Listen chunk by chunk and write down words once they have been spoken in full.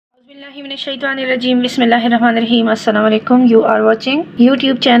Bismillahirrahmanirrahim. Bismillahirrahmanirrahim. Assalamu alaikum. You are watching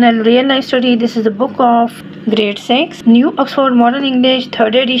YouTube channel Real Life Study. This is the book of grade 6 New Oxford Modern English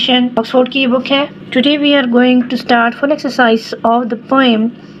 3rd edition. Oxford की book है. Today we are going to start full exercise of the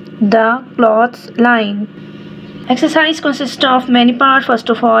poem The Clothes Line. Exercise consists of many parts. First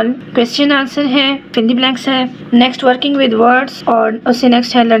of all question answer है, fill the blanks है. Next working with words और उससे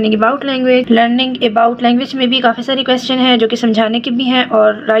next है learning about language. Learning about language में भी काफ़ी सारी question है जो कि समझाने के भी हैं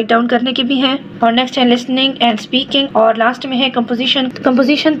और write down करने के भी हैं. और next है listening and speaking और last में है composition.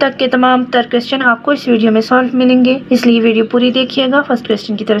 Composition तक के तमाम तर question आपको इस वीडियो में solve मिलेंगे, इसलिए वीडियो पूरी देखिएगा. फर्स्ट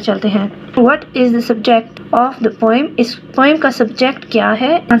क्वेश्चन की तरफ चलते हैं. What is the subject of the poem? इस poem का subject क्या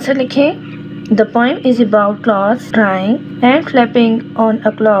है? आंसर लिखें. The poem is about cloths drying and flapping on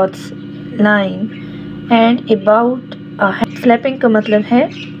a cloths line and about a flapping का मतलब है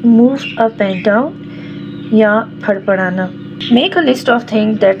move up and down या फड़फड़ाना. Make a list of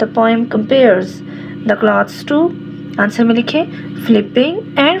things that the poem compares the cloths to. Answer में लिखें flipping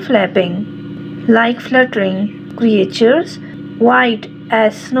and flapping, like fluttering creatures, white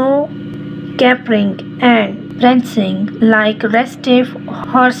as snow, capering and prancing like restive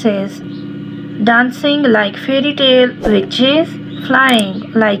horses, dancing like fairy tale witches, flying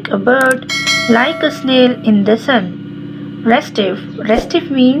like a bird, like a snail in the sun. Restive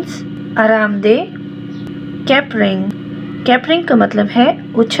means आरामदेह. Capering का मतलब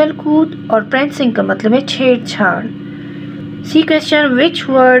है उछल कूद और prancing का मतलब है छेड़छाड़. सी question which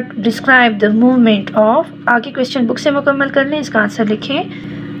word describe the movement of. आगे क्वेश्चन बुक से मुकम्मल कर लें. इसका आंसर लिखें.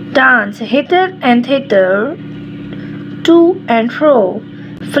 Dance hither and thither, to and fro,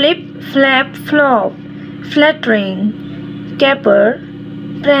 flip, flap, flop, fluttering, caper,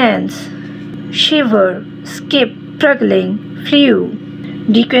 prance, shiver, skip, struggling, flew.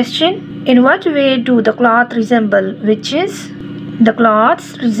 D question. In what way do the cloth resemble witches? The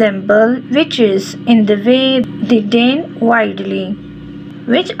cloths resemble witches in the way they dance widely.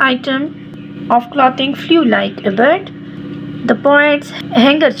 Which item of clothing flew like a bird? The poet's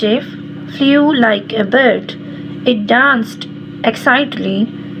handkerchief flew like a bird. It danced excitedly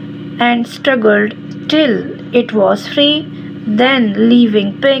and struggled till it was free, then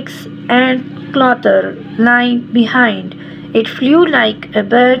leaving pigs and clother lying behind. It flew like a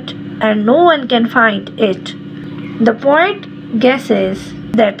bird and no one can find it. The poet guesses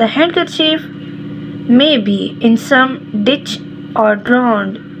that the handkerchief may be in some ditch or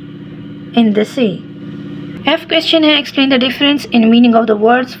drowned in the sea. F question है explain the difference in meaning of the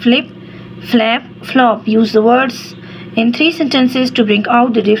words flip, flap, flop. Use the words in 3 sentences to bring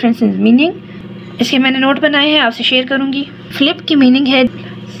out the difference in meaning. इसके मैंने note बनाए हैं, आपसे share करूँगी. Flip की meaning है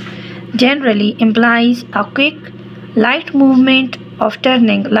generally implies a quick, light movement of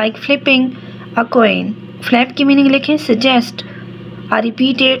turning like flipping a coin. Flap की meaning लिखें suggest a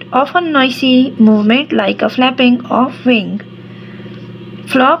repeated, often noisy movement like a flapping of wing.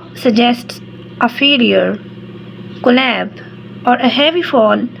 Flop suggests a failure, collapse or a heavy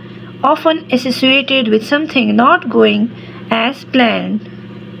fall, often associated with something not going as planned.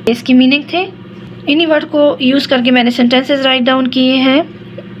 इसकी meaning थे. इन्हीं word को use करके मैंने sentences write down किए हैं.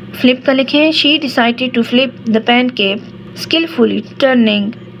 Flip का लिखें. She decided to flip the pancake, skillfully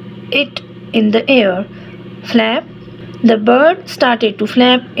turning it in the air. Flap. The bird started to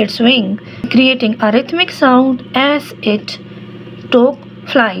flap its wing, creating a rhythmic sound as it took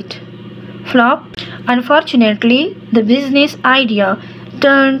flight. Flop. Unfortunately, the business idea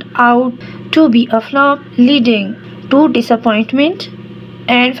turned out to be a flop, leading to disappointment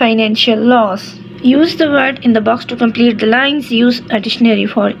and financial loss. Use the word in the box to complete the lines. Use a dictionary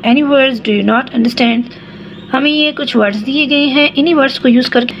for any words do you not understand. हमें ये कुछ words दिए गए हैं, इन्हीं words को use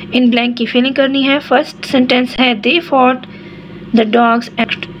करके in blank की फिलिंग करनी है. फर्स्ट सेंटेंस है They fought the dogs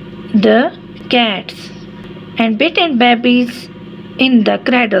and the cats and bit and babies in the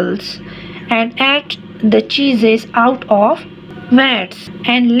cradles and ate the cheeses out of vats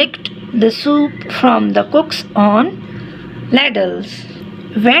and licked the soup from the cooks on ladles.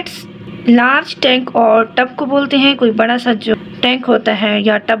 Vats large tank और tub को बोलते हैं. कोई बड़ा सा जो tank होता है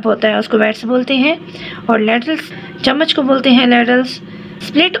या टब होता है उसको वैट्स बोलते हैं. और लैडल्स चम्मच को बोलते हैं ladles.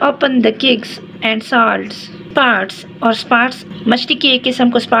 Split open the cakes and salts, स्पार्ट्स और स्पार्ट्स मछली की एक किस्म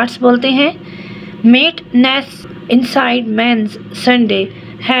को स्पार्ट्स बोलते हैं. Met nest inside mains Sunday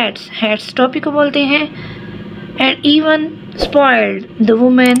hats टोपी को बोलते हैं. And even spoiled the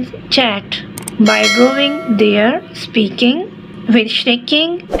women's chat by drawing their speaking with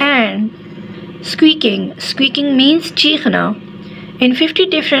shrieking and squeaking. Squeaking means चीखना. In 50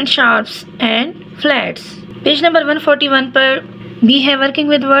 different sharps and flats. Page number 141 पर भी है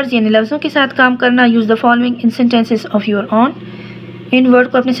working with words यानी लफ्ज़ों के साथ काम करना. Use the following in sentences of your own. In word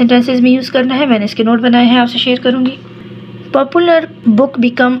को अपने सेंटेंसेस में यूज़ करना है। मैंने इसके नोट बनाए हैं, आपसे शेयर करूँगी। Popular book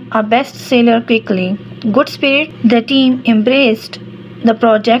become a best seller quickly. Good spirit, the team embraced the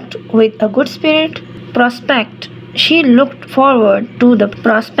project with a good spirit. Prospect, she looked forward to the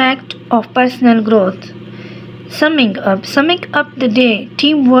prospect of personal growth. Summing up the day,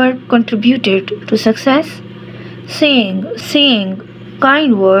 teamwork contributed to success. Saying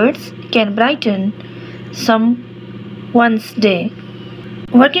kind words can brighten someone's day.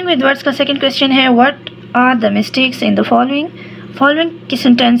 Working with words का second question है, what are the mistakes in the following? Following की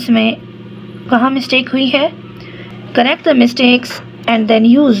sentence में कहाँ mistake हुई है? Correct the mistakes and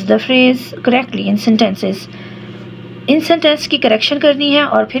then use the phrase correctly in sentences. In sentence की correction करनी है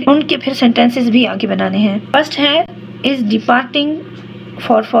और फिर उनके फिर सेंटेंसेस भी आगे बनाने हैं। फर्स्ट है is departing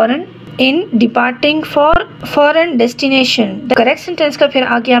for foreign. In departing for foreign destination, the correct sentence का फिर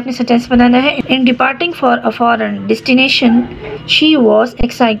आगे आपने सेंटेंस बनाना है। इन departing for a foreign destination she was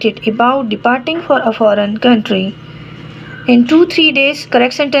excited about departing for a foreign country. In 2-3 days,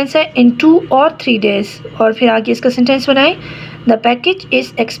 correct sentence है इन 2 or 3 days, और फिर आगे इसका सेंटेंस बनाएं। The package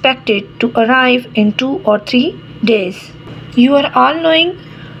is expected to arrive in 2 or 3 days. You are all knowing,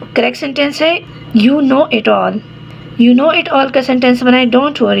 correct sentence है you know it all. You know it all का sentence बनाए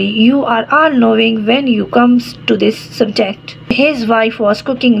don't worry, you are all knowing when you comes to this subject. His wife was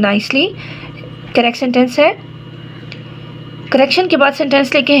cooking nicely, correct sentence है। Correction के बाद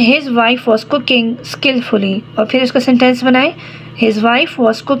sentence लिखे his wife was cooking skillfully, और फिर उसका sentence बनाए his wife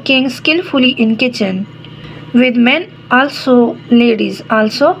was cooking skillfully in kitchen. With men also ladies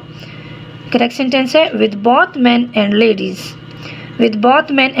also, correct sentence है with both man and ladies. With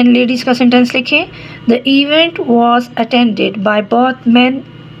both man and ladies का sentence लिखें the event was attended by both man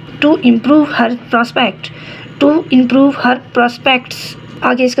to improve her prospects.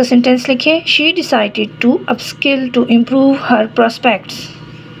 आगे इसका sentence लिखें she decided to upskill to improve her prospects.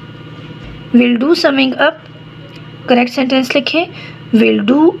 Will do summing up, correct sentence लिखें will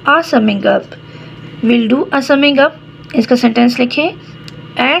do a summing up. Will do a summing up, इसका sentence लिखें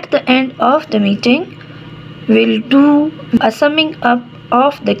At the end of the meeting, we'll do a summing up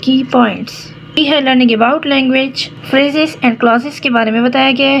of the key points. ये है learning about language, phrases and clauses के बारे में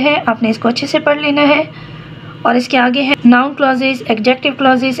बताया गया है। आपने इसको अच्छे से पढ़ लेना है। और इसके आगे है noun clauses, adjective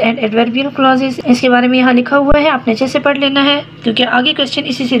clauses and adverbial clauses। इसके बारे में यहाँ लिखा हुआ है, आपने अच्छे से पढ़ लेना है क्योंकि आगे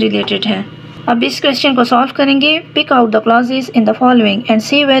क्वेश्चन इसी से रिलेटेड है। अब इस क्वेश्चन को सॉल्व करेंगे। Pick out the clauses in the following and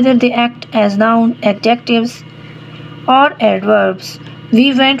say whether they act as noun, adjectives or adverbs. We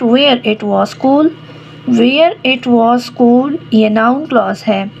went where it was cool. Where it was cool ये noun clause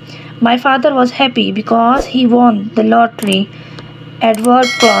है। My father was happy because he won the lottery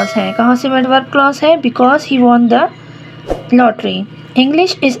adverb clause है। कहाँ से adverb clause है? Because he won the lottery.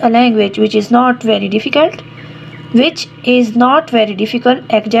 English is a language which is not very difficult. Which is not very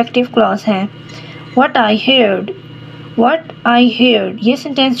difficult adjective clause है। What I heard ये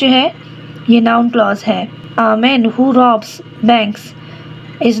sentence जो है ये noun clause है। A man who robs banks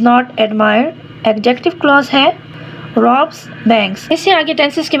is not admired adjective clause है robs banks। इससे आगे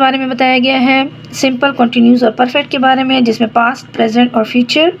tenses के बारे में बताया गया है, सिंपल, कंटिन्यूस और परफेक्ट के बारे में, जिसमें पास्ट, प्रेजेंट और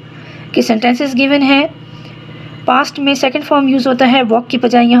फ्यूचर के सेंटेंसेस गिवन है। पास्ट में सेकंड फॉर्म यूज़ होता है वॉक की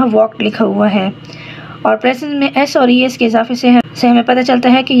बजाय यहाँ वॉक लिखा हुआ है, और प्रेजेंट में एस और ईएस के इजाफे से हमें पता चलता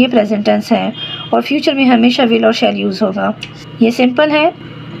है कि ये प्रेजेंट टेंस है, और फ्यूचर में हमेशा विल और शैल यूज़ होगा। ये सिंपल है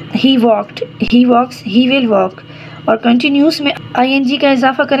ही walked, he walks, he will walk, और कंटिन्यूस में आईएनजी का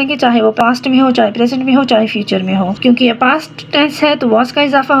इजाफा करेंगे, चाहे वो पास्ट में हो, चाहे प्रेजेंट में हो, चाहे फ्यूचर में हो। क्योंकि ये पास्ट टेंस है तो वॉस का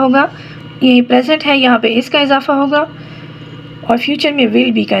इजाफा होगा, ये प्रेजेंट है यहाँ पे इसका इजाफा होगा, और फ्यूचर में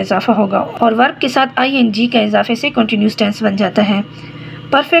विल बी का इजाफा होगा, और वर्ब के साथ आईएनजी का इजाफे से कंटिन्यूस टेंस बन जाता है।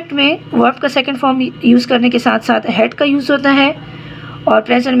 परफेक्ट में वर्ब का सेकंड फॉर्म यूज़ करने के साथ साथ हैड का यूज़ होता है, और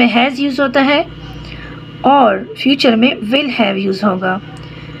प्रेजेंट में हैज़ यूज़ होता है, और फ्यूचर में विल हैव यूज़ होगा।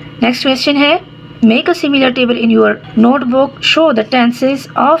 नेक्स्ट क्वेश्चन है Make a similar table in your notebook. Show the tenses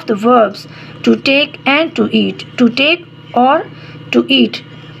of the verbs to take and to eat. To take और to eat,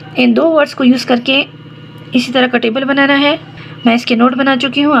 इन दो words को use करके इसी तरह का टेबल बनाना है। मैं इसके नोट बना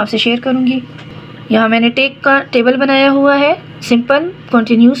चुकी हूँ, आपसे शेयर करूँगी। यहाँ मैंने टेक का टेबल बनाया हुआ है, सिंपल,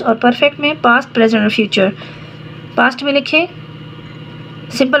 कंटिन्यूस और परफेक्ट में, पास्ट, प्रेजेंट और फ्यूचर। पास्ट में लिखें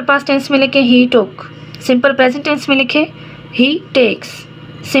सिंपल पास्ट टेंस में लिखें ही टुक, सिंपल प्रेजेंट टेंस में लिखें ही टेक्स,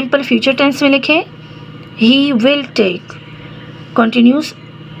 सिंपल फ्यूचर टेंस में लिखें he will take, continuous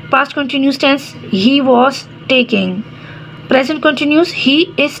past continuous tense he was taking, present continuous he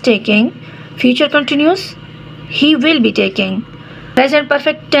is taking, future continuous he will be taking. Present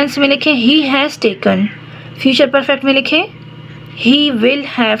perfect tense में लिखें he has taken, future perfect में लिखें he will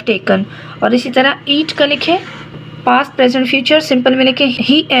have taken, और इसी तरह ईट का लिखें past present future simple में लिखे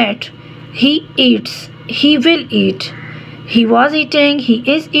ही eight, he eats, he will eat, he was eating, he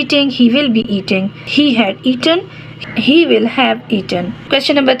is eating, he will be eating, he had eaten, he will have eaten.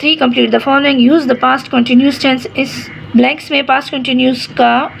 Question number 3, complete the following. Use the past continuous tense. इस blanks में past continuous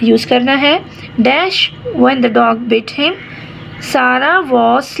का use करना है. Dash when the dog bit him. Sarah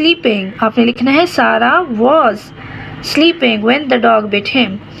was sleeping. आपने लिखना है Sarah was sleeping when the dog bit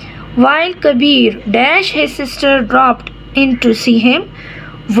him. While Kabir dash his sister dropped in to see him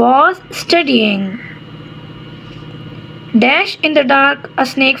was studying. Dash in the dark a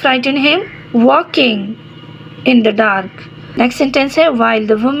snake frightened him walking in the dark. Next sentence है while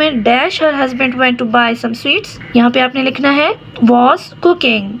the woman dash her husband went to buy some sweets. यहाँ पे आपने लिखना है was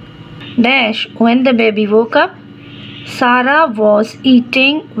cooking. Dash when the baby woke up. Sarah was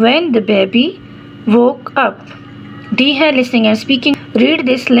eating when the baby woke up. D है listening and speaking. Read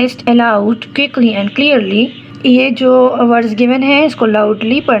this list aloud quickly and clearly. ये जो words given है इसको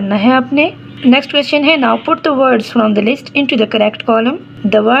loudly पढ़ना है आपने. Next question है now put the words from the list into the correct column.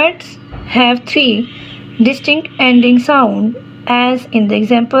 The words have 3 distinct ending sound as in the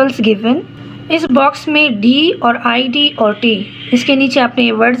examples given. इस box में D और ID और T इसके नीचे आपने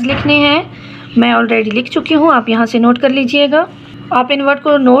ये वर्ड्स लिखने हैं. मैं ऑलरेडी लिख चुकी हूँ, आप यहाँ से नोट कर लीजिएगा. आप इन वर्ड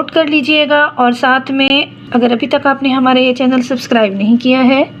को नोट कर लीजिएगा और साथ में अगर अभी तक आपने हमारे ये चैनल सब्सक्राइब नहीं किया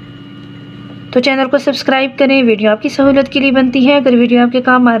है तो चैनल को सब्सक्राइब करें. वीडियो आपकी सहूलत के लिए बनती है. अगर वीडियो आपके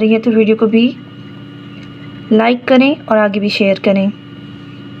काम आ रही है तो वीडियो को भी लाइक करें और आगे भी शेयर करें.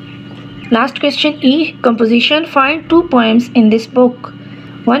 Last question E composition. Find 2 poems in this book.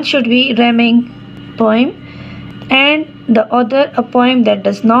 One should be rhyming poem and the other a poem that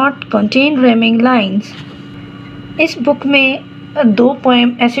does not contain rhyming lines. इस बुक में 2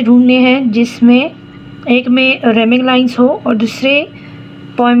 पोएम ऐसे ढूंढने हैं जिसमें एक में rhyming lines हो और दूसरे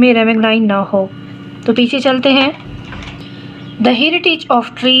पोएम में rhyming लाइन ना हो. तो पीछे चलते हैं. द हेरिटेज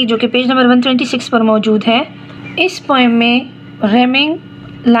ऑफ ट्री जो कि पेज नंबर 126 पर मौजूद है. इस पोएम में rhyming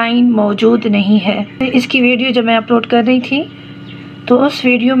लाइन मौजूद नहीं है. इसकी वीडियो जब मैं अपलोड कर रही थी तो उस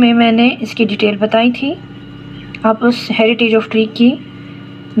वीडियो में मैंने इसकी डिटेल बताई थी. आप उस हेरिटेज ऑफ ट्री की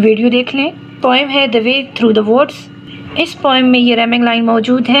वीडियो देख लें. पोएम है the way through the woods. इस पोएम में ये rhyming लाइन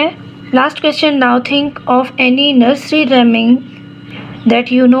मौजूद है. Last question. Now think of any nursery rhyming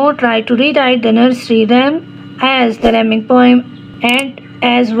that you know. Try to rewrite the nursery rhyme as the rhyming poem and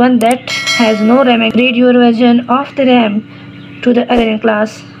as one that has no rhyming. Read your version of the rhyme to the other in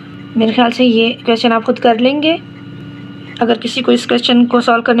class. मेरे ख्याल से ये question आप खुद कर लेंगे. अगर किसी को इस क्वेश्चन को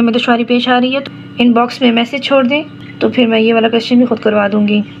सॉल्व करने में दुश्वारी पेश आ रही है तो इनबॉक्स में मैसेज छोड़ दें तो फिर मैं ये वाला क्वेश्चन भी खुद करवा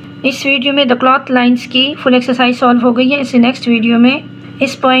दूँगी. इस वीडियो में द क्लॉथ लाइन्स की फुल एक्सरसाइज सॉल्व हो गई है. इसी नेक्स्ट वीडियो में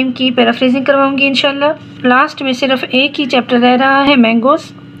इस पोएम की पैराफ्रेजिंग करवाऊंगी इंशाल्लाह. लास्ट में सिर्फ एक ही चैप्टर रह रहा है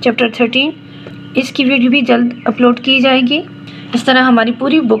मैंगोस चैप्टर 13. इसकी वीडियो भी जल्द अपलोड की जाएगी. इस तरह हमारी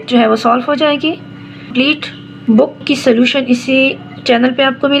पूरी बुक जो है वो सॉल्व हो जाएगी. कंप्लीट बुक की सोल्यूशन इसी चैनल पे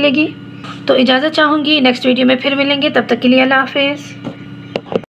आपको मिलेगी. तो इजाज़त चाहूँगी. नेक्स्ट वीडियो में फिर मिलेंगे. तब तक के लिए अल्लाह हाफिज़.